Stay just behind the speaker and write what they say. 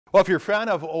Well, if you're a fan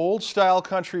of old-style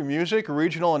country music,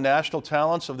 regional and national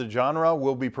talents of the genre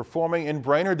will be performing in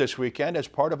Brainerd this weekend as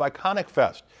part of Iconic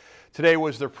Fest. Today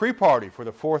was the pre-party for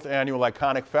the 4th annual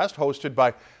Iconic Fest, hosted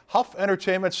by Huff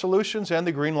Entertainment Solutions and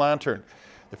the Green Lantern.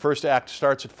 The first act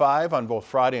starts at 5 on both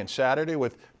Friday and Saturday,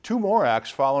 with 2 more acts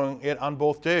following it on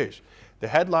both days. The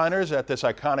headliners at this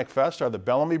Iconic Fest are the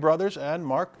Bellamy Brothers and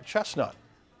Mark Chestnut.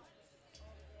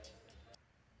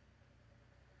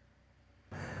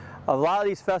 A lot of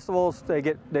these festivals, they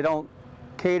don't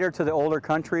cater to the older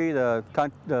country, the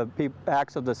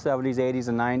acts of the 70s, 80s,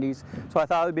 and 90s. So I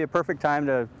thought it would be a perfect time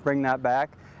to bring that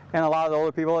back and a lot of the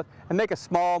older people and make a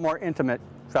small, more intimate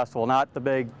festival, not the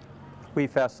big Wee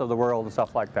Fest of the world and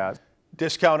stuff like that.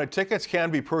 Discounted tickets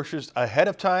can be purchased ahead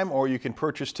of time, or you can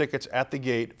purchase tickets at the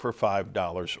gate for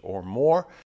 $5 or more.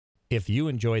 If you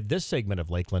enjoyed this segment of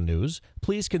Lakeland News,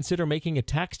 please consider making a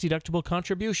tax-deductible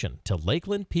contribution to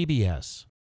Lakeland PBS.